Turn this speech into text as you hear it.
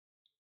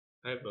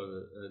Hi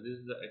brother, this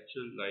is the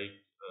actual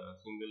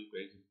single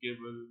coaxial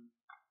cable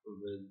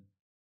with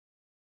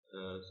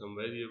some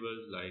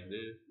variables like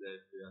this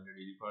that we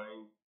already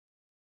defined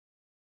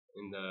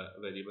in the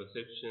variable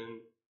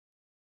section.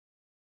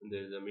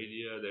 There is a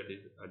media that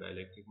is a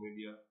dielectric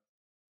media.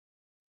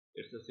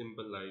 It's a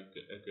simple a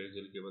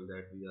coaxial cable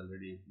that we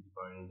already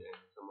defined, and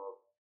some of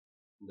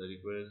the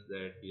requests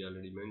that we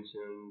already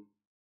mentioned,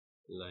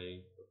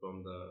 like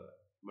from the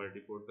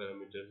multi-port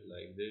parameters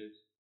like this.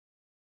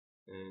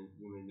 And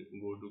you may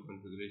go to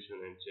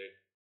configuration and check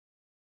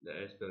the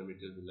S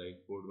parameters, like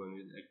port 1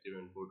 is active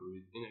and port 2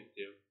 is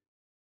inactive.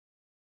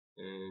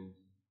 And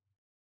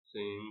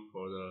same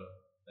for the,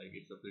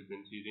 it's a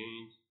frequency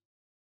range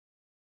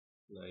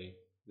like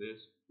this,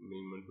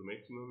 minimum to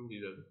maximum.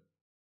 These are the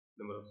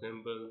number of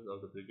samples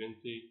of the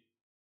frequency.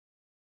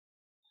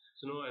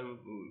 So now I'm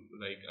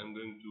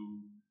going to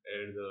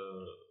add the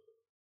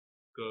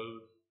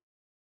curves.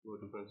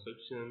 Go to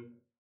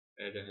construction,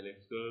 add a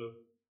helix curve.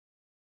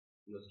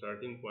 The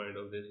starting point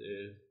of this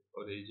is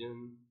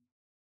origin,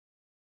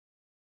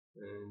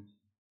 and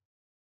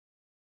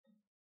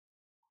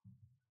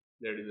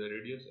that is the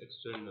radius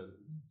external.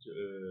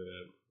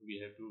 We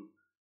have to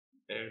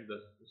add the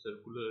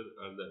circular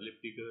or the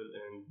elliptical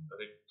and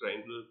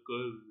triangular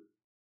curves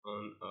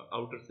on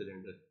outer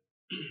cylinder.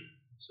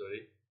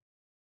 Sorry,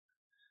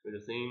 with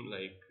the same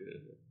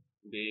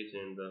base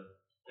and the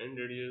end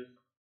radius.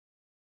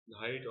 The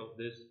height of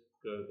this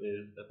curve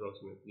is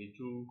approximately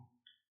 2,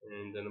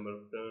 and the number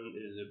of turn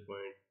is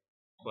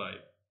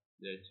 0.5.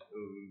 That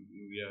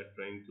we are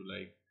trying to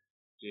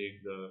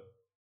take the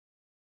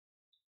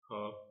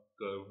half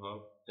curve,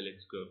 half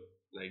helix curve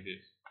like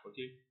this.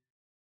 Okay,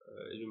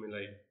 you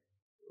may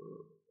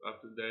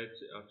after that,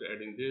 after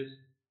adding this,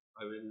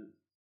 I will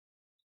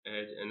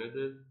add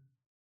another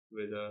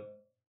with a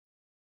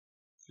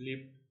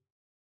flipped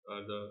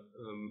or the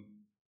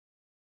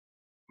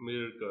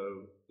mirror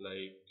curve,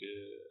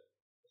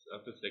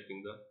 after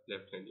selecting the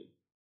left handle.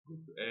 Go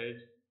to add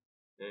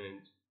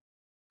and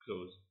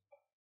close.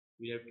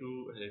 We have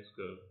two helix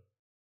curve.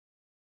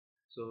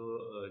 So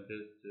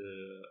just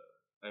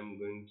I'm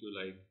going to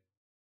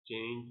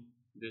change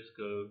this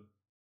curve,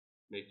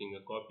 making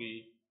a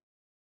copy,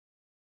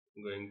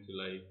 going to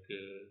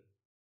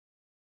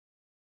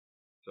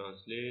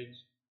translate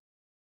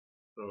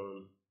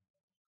from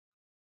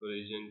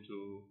origin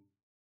to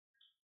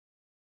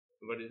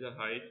what is the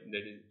height,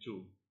 that is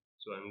 2.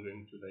 So I'm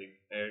going to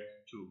add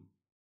 2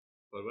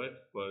 for what,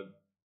 for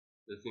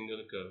the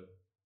single curve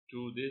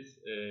to this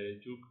 2,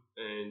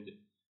 and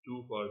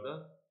 2 for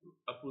the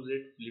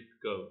opposite flipped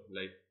curve.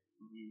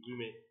 We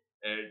may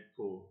add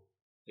 4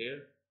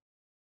 here.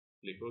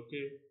 Click OK,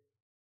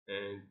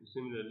 and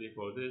similarly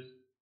for this,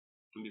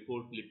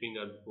 before flipping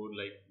or before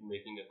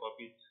making a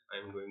copy,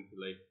 I'm going to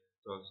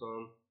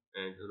transform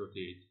and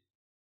rotate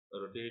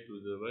to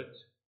the what,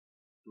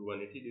 to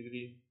 180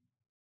 degree.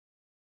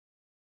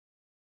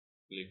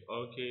 Click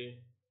OK.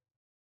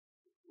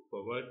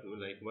 For what,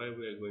 why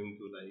we are going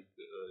to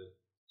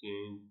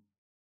change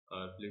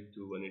or flip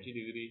to 180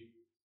 degree,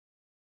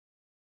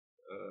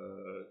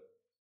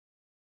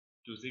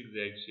 to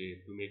zigzag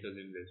shape, to make a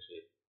zigzag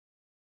shape.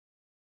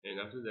 And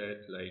after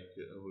that,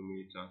 we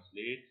may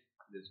translate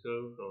this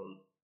curve from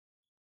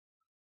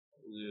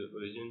the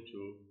origin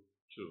to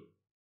 2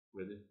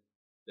 with this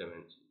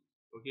dimension.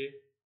 Okay,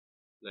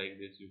 like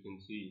this you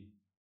can see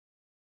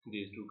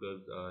these two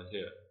curves are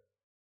here.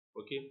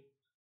 Okay,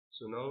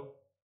 so now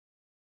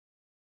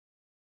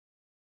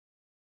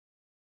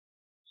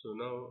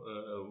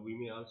we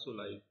may also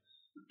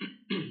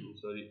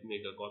sorry,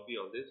 make a copy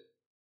of this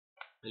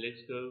helix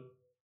curve,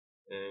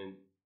 and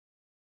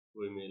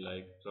we may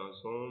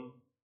transform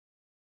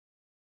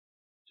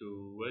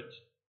to what,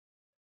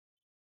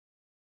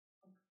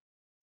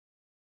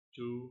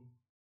 2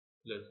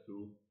 plus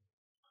 2,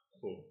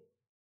 4.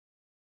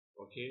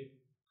 Okay,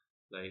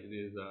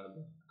 these are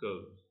the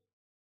curves.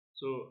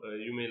 So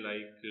you may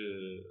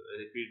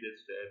repeat this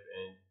step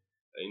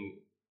and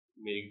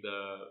make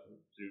the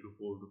 3 to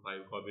 4 to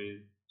 5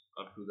 copies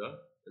up to the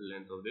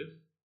length of this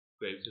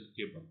coaxial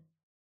cable.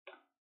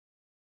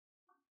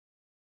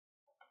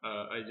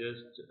 I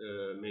just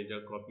made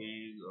a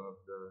copies of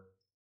the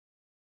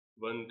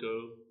one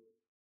curve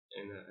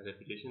in a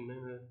repetition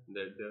manner,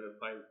 that there are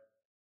 5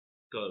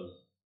 curves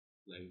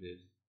like this,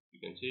 you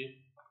can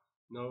see.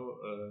 Now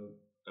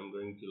I'm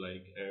going to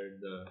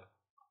add the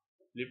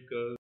flip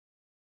curve.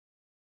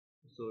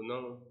 So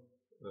now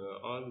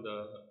all the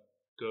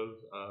curves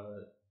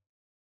are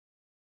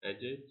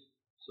added.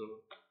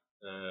 So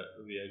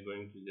we are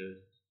going to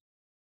just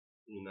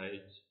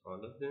unite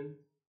all of them.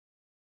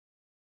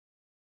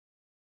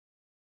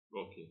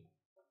 Okay,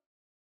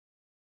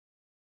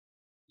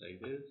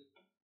 like this.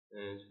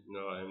 And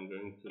now I'm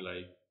going to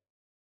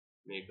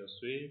make a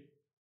sweep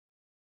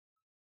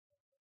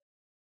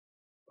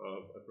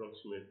of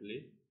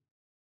approximately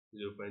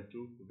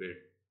 0.2 bit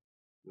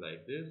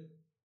like this.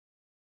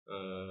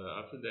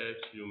 After that,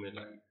 you may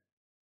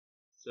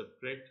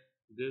subtract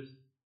this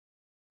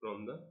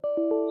from the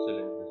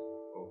cylinder.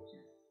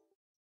 Okay,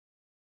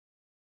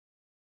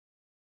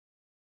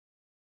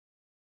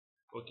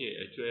 Okay,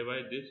 to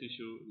avoid this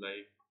issue,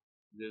 like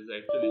there's the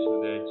actual issue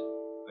that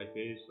I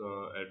faced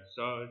at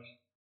start.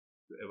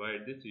 To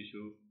avoid this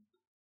issue,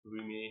 we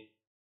may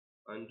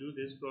undo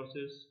this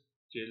process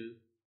till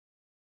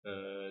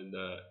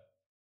the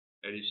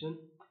addition,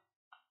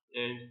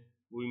 and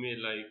we may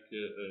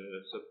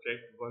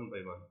subtract one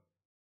by one.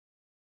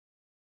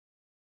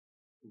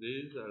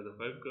 These are the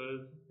five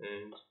curves,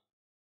 and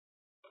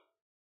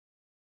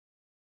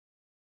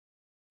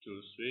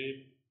to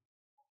sweep.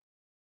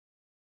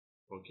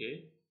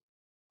 Okay,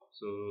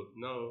 so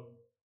now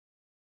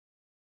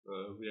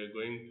we are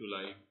going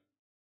to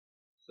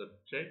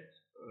subtract.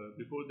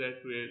 Before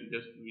that,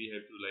 we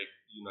have to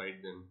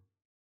unite them.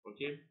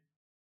 Okay,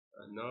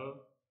 now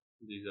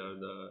these are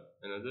the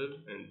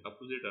another and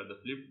opposite are the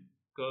flip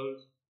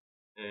curves,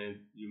 and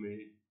you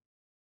may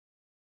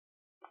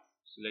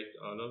select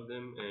all of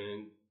them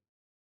and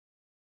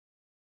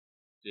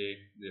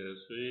take their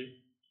sweep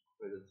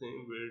with the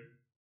same width,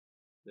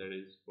 that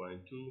is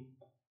 0.2,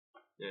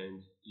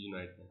 and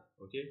unite them.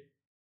 Okay,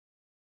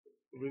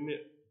 we may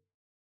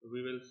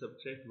we will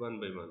subtract one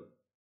by one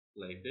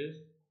like this.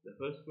 The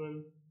first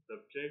one,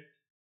 subtract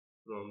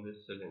from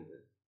this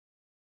cylinder,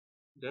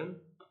 done.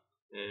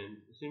 And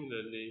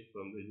similarly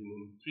from the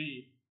union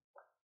 3,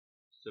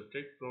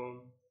 subtract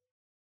from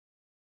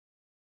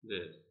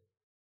this.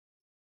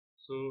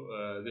 So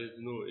there is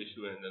no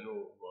issue and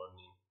no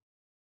warning.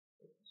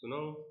 So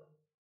now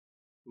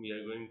we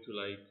are going to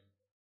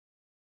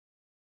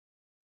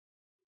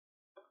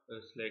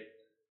select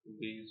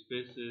these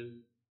faces,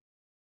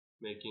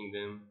 making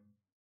them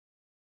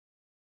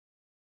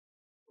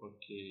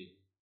okay,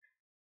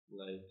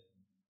 like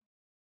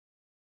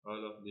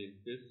all of these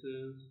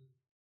faces.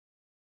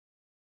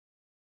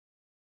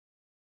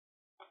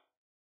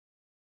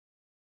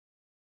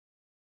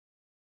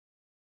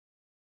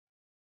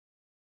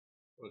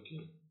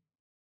 Okay,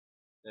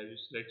 have you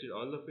selected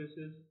all the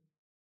faces?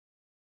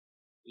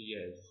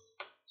 Yes.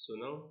 So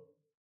now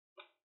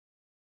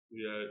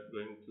we are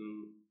going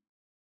to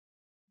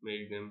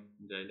make them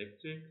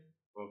dielectric.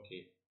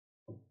 Okay,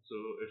 so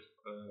it's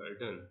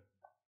done.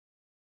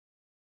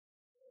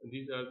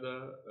 These are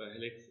the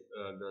helix,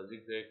 the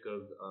zigzag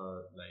curves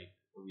are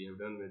we have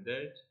done with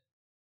that.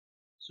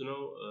 So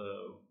now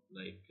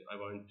I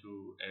want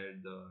to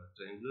add the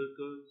triangular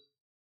curves.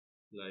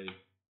 Like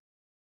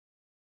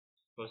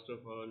first of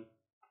all,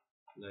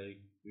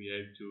 we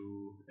have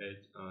to add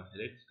a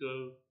helix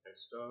curve at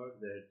start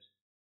that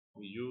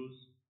we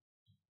use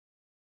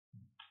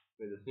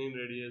with the same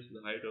radius.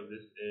 The height of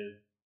this is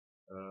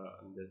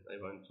that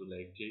I want to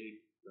take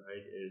the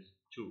height is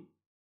 2,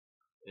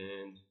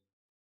 and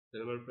the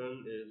number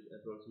is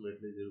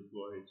approximately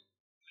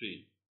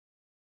 0.3.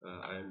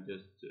 I am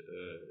just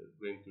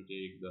going to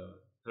take the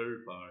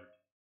third part,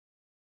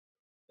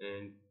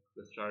 and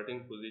the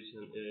starting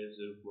position is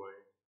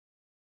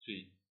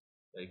 0.3.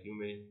 You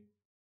may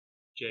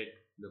check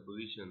the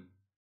position.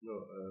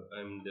 No,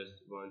 I'm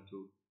just want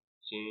to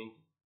change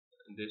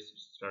this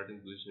starting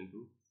position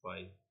to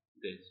 5,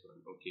 this one.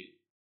 Okay,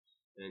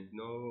 and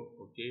now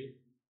okay,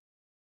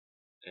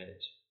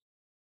 edge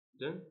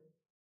done.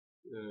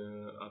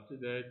 After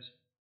that,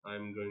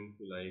 I'm going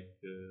to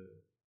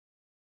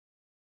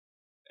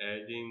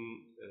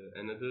adding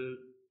another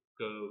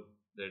curve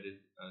that is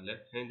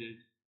left-handed,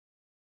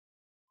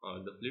 or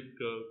the flip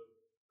curve.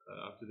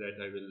 After that,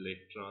 I will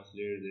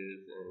translate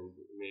this and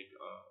make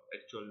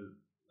actual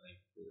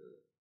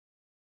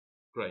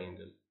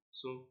triangle.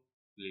 So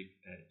click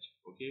edge.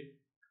 Okay,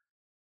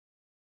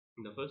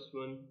 the first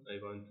one I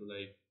want to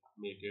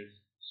make it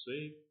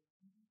sweep.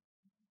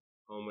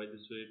 How much the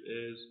sweep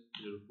is?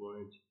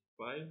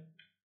 0.5.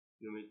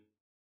 You may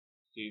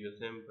see the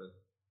sample.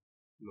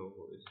 No,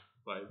 it's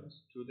 5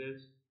 is too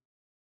less,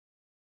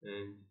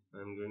 and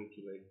I'm going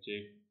to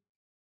check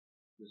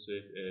the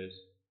sweep is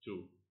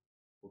 2.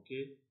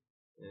 Okay,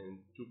 and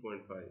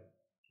 2.5.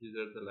 These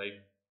are the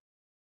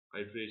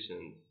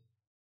iterations.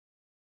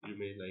 You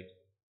may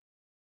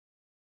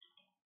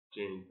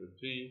change to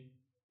 3,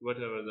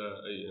 whatever the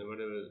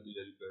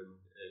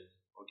requirement is.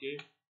 Okay,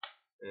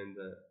 and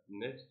the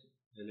next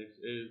helix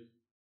is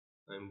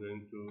I'm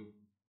going to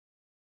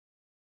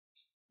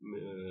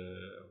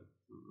uh,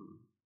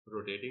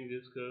 rotating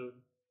this curve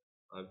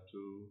up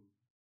to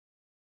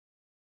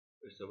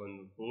it's a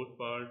 1/4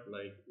 part.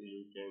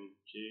 You can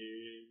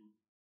change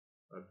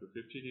up to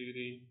 50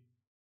 degree,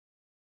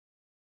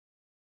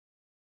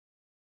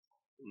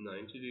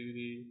 90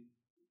 degree,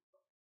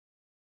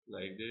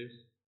 like this.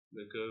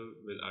 The curve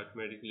will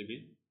automatically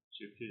be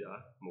shifted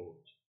or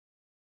moved.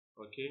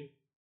 Okay,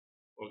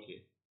 okay.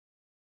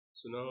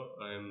 So now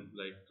I am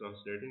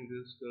translating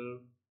this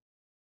curve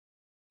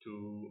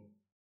to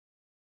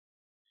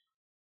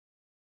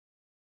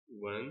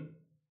 1.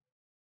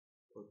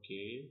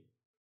 Okay,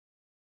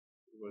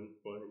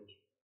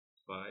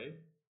 1.5.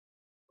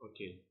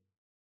 Okay,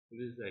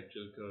 this is the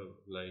actual curve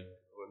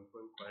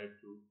 1.5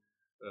 to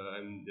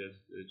I'm just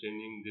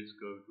changing this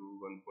curve to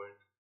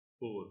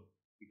 1.4,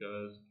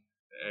 because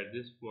at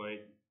this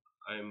point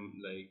I'm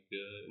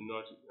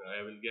not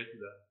I will get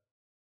the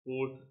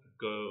fourth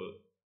curve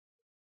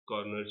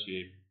corner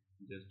shape.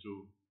 Just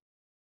to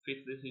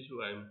fix this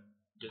issue, I'm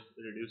just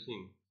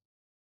reducing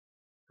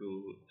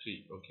to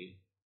 3. Okay.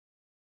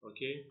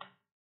 Okay,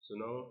 so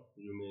now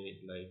you may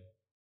like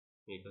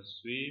make a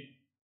sweep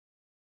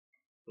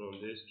from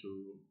this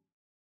to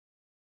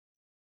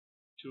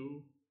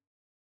 2.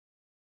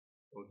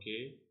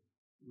 Okay,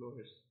 no,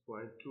 it's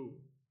 0.2.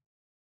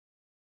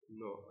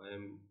 No, I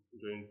am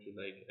going to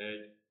like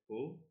add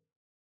 4.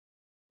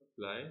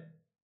 Apply.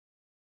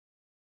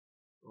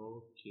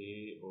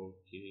 Okay,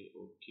 okay,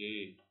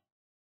 okay.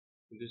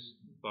 This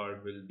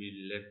part will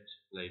be left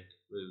like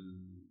will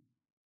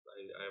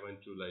I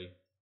want to like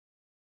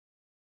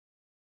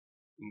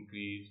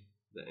increase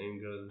the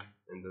angle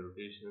and the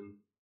rotation.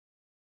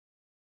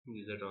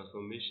 This is a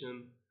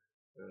transformation.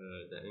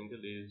 The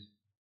angle is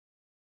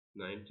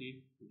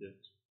 90,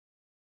 just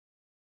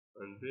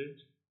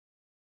 100.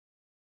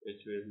 It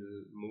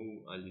will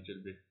move a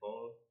little bit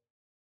forward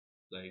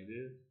like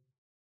this.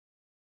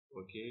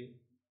 Okay,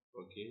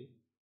 okay,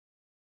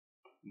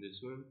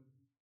 this one,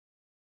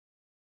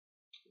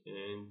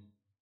 and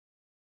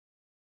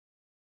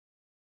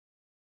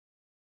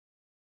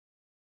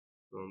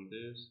from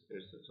this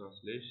it's a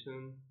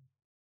translation.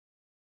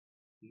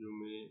 You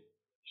may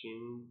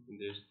change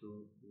this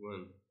to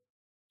 1,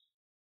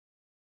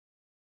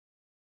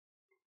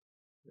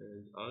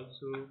 and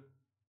also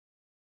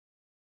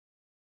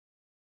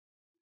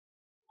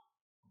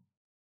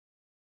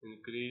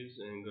increase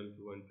angle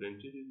to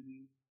 120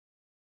 degrees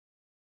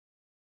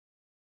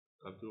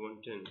up to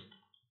 110.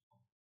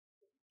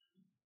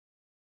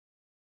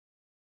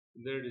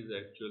 That is the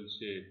actual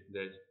shape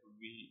that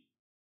we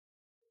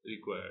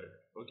required.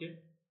 Okay,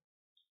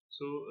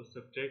 so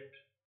subtract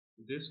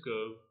this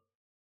curve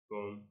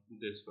from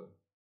this one,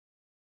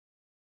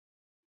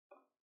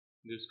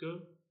 this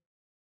curve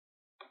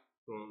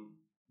from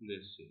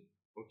this shape.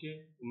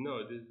 Okay,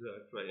 now this is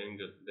a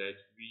triangle that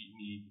we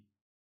need.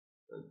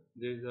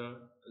 There's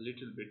a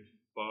little bit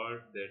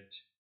part that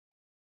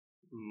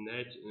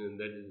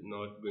is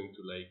not going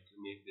to like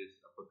make this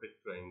a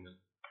perfect triangle,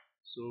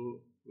 so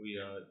we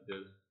are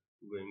just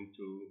going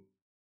to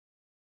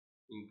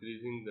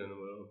increasing the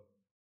number of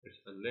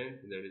its length,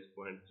 that is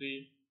 0.3.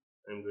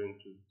 I'm going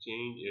to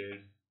change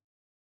it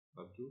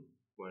up to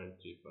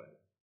 0.35.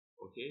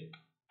 Okay,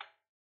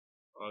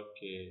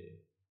 okay,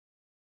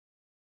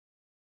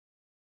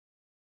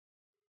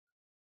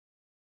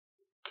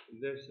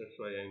 that's a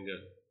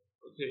triangle.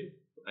 Okay,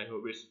 I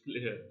hope it's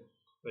clear,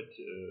 but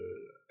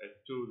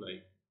too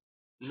like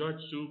not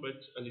too but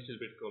a little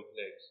bit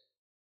complex.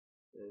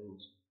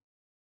 And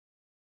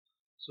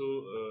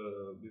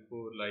so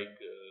before like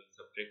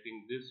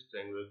subtracting this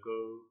triangular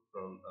curve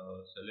from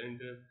a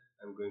cylinder,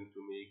 I'm going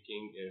to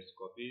making its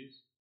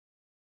copies.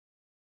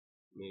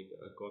 Make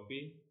a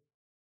copy,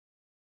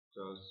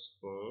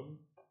 transform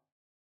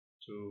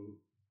to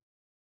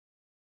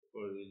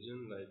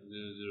origin like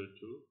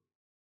 002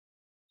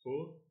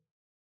 4.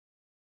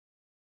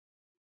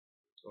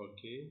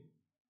 Okay,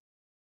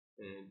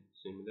 and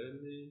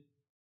similarly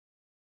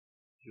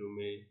you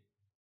may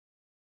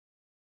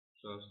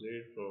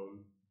translate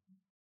from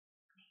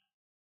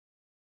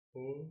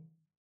 4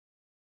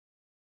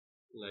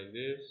 like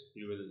this.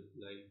 You will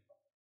like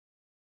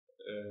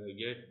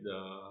get the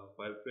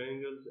 5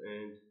 triangles,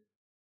 and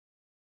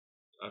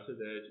after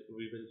that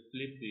we will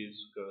flip these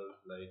curves.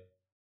 Like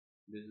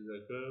this is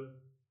a curve,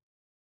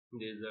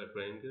 this is a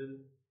triangle.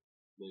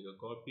 Make a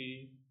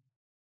copy,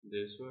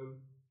 this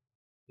one,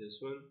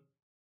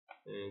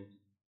 and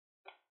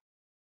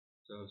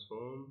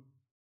transform,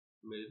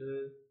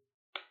 mirror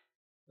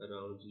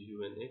around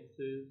u and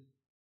x's.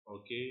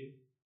 Okay,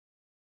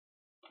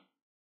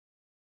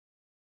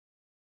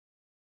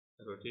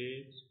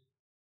 rotate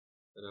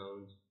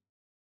around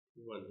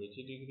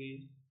 180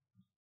 degrees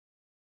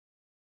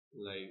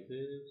like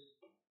this.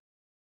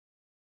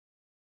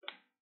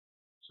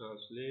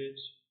 Translate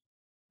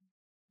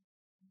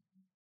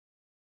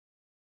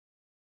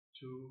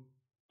to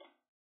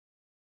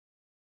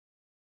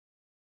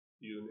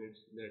units,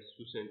 that's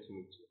 2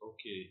 centimeters.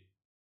 Okay,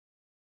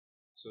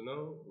 so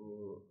now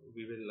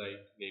we will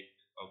like make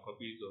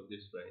copies of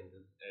this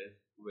triangle as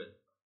well.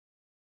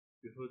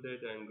 Before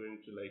that I'm going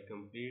to like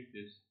complete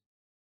this.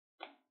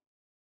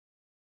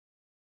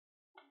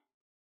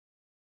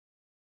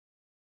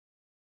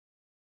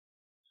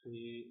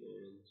 3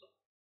 and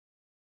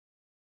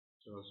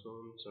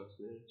transform,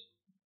 translate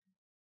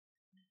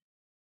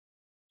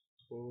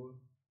 4.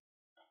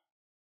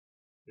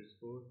 It's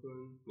fourth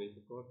one. Make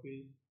a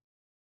copy,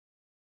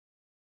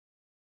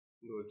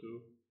 go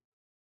to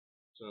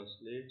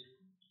translate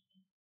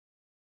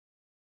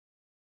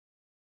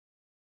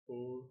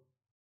 4.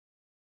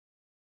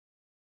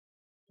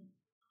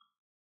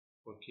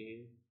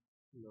 Okay,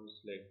 now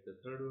select the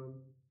third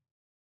one,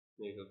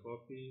 make a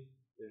copy,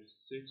 it's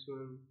 6th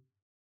one,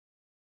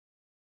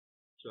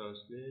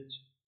 translate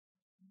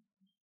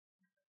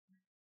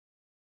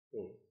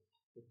 4.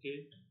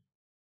 Okay,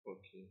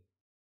 okay,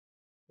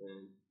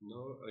 and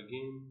now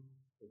again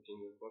taking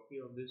a copy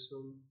of this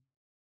one,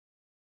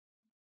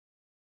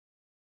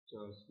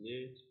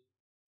 translate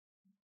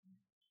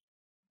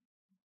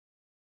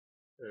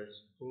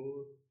That's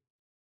 4.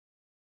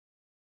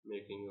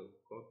 Making a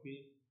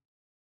copy.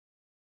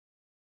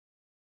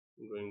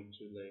 I'm going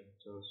to like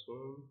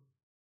transform.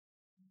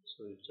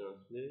 So you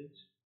translate.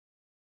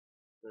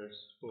 That's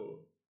 4.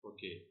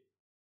 Okay.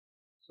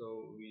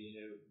 So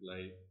we have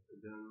like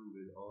done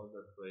with all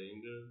the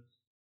triangles.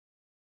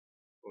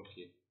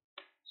 Okay.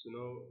 So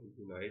now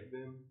unite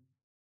them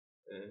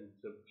and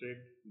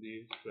subtract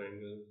these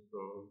triangles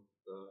from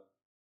the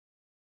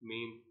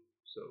main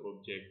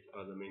object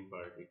or the main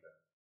particle.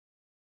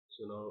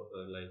 So now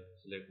like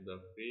select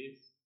the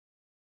face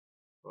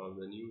of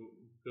the new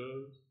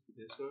curves,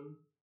 this one,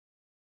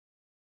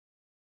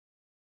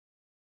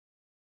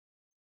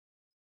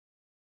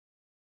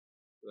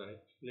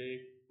 right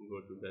click,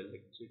 go to the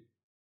electric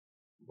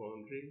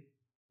boundary,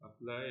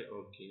 apply.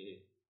 Okay.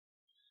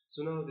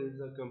 So now this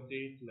is a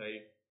complete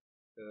like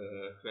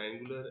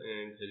triangular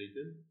and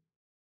helical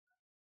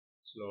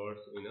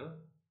slots in a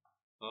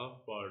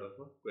half part of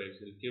a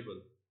coaxial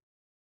cable.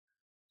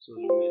 So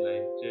you may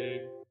like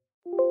check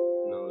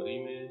now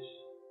remesh.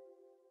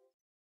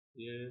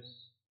 Yes.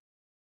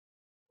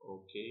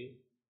 Okay.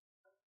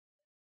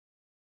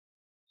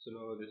 So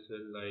now this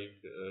will like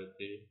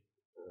take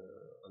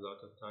a lot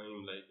of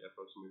time, like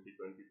approximately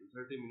 20 to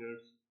 30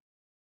 minutes.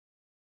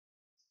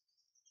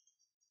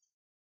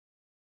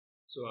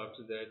 So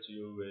after that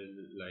you will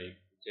like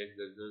check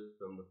the results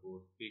from the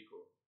CAD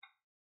Feko.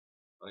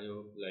 I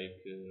hope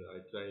like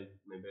I tried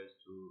my best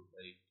to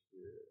like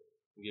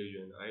give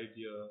you an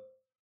idea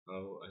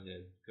how I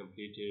have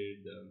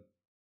completed the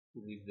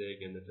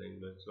zigzag and the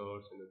triangular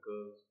slots and the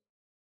curves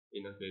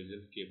in a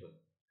coaxial cable.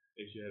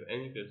 If you have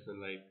any question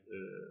like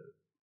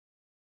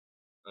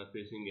are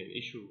facing an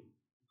issue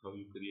how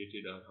you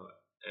created or how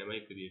am I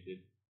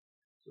created,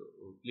 so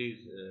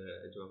please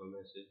drop a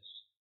message.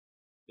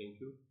 Thank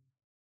you.